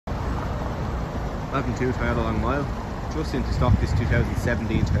Welcome to Toyota Long Mile. Just into stock this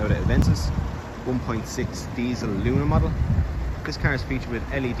 2017 Toyota Avensis 1.6 diesel Luna model. This car is featured with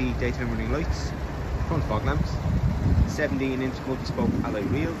LED daytime running lights, front fog lamps, 17-inch multi-spoke alloy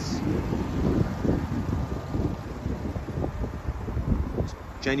wheels,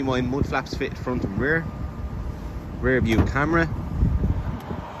 genuine mud flaps fitted front and rear view camera,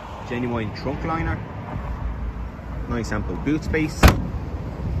 genuine trunk liner, nice ample boot space,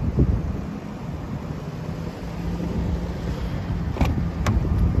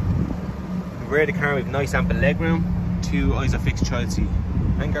 rear of the car with nice ample legroom, two ISOFIX child seat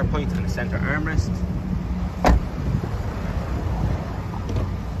hanger points and a centre armrest.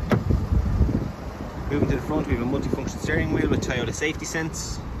 Moving to the front, we have a multifunction steering wheel with Toyota safety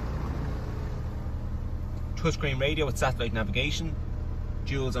sense, touchscreen radio with satellite navigation,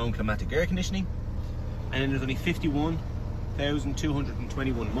 dual zone climatic air conditioning, and then there's only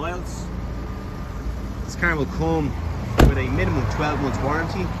 51,221 miles. This car will come with a minimum 12 months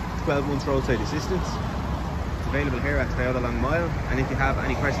warranty, 12 months roadside assistance. It's available here at Toyota Long Mile, and if you have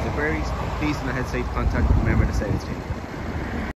any questions or queries, please do not hesitate to contact a member of the sales team.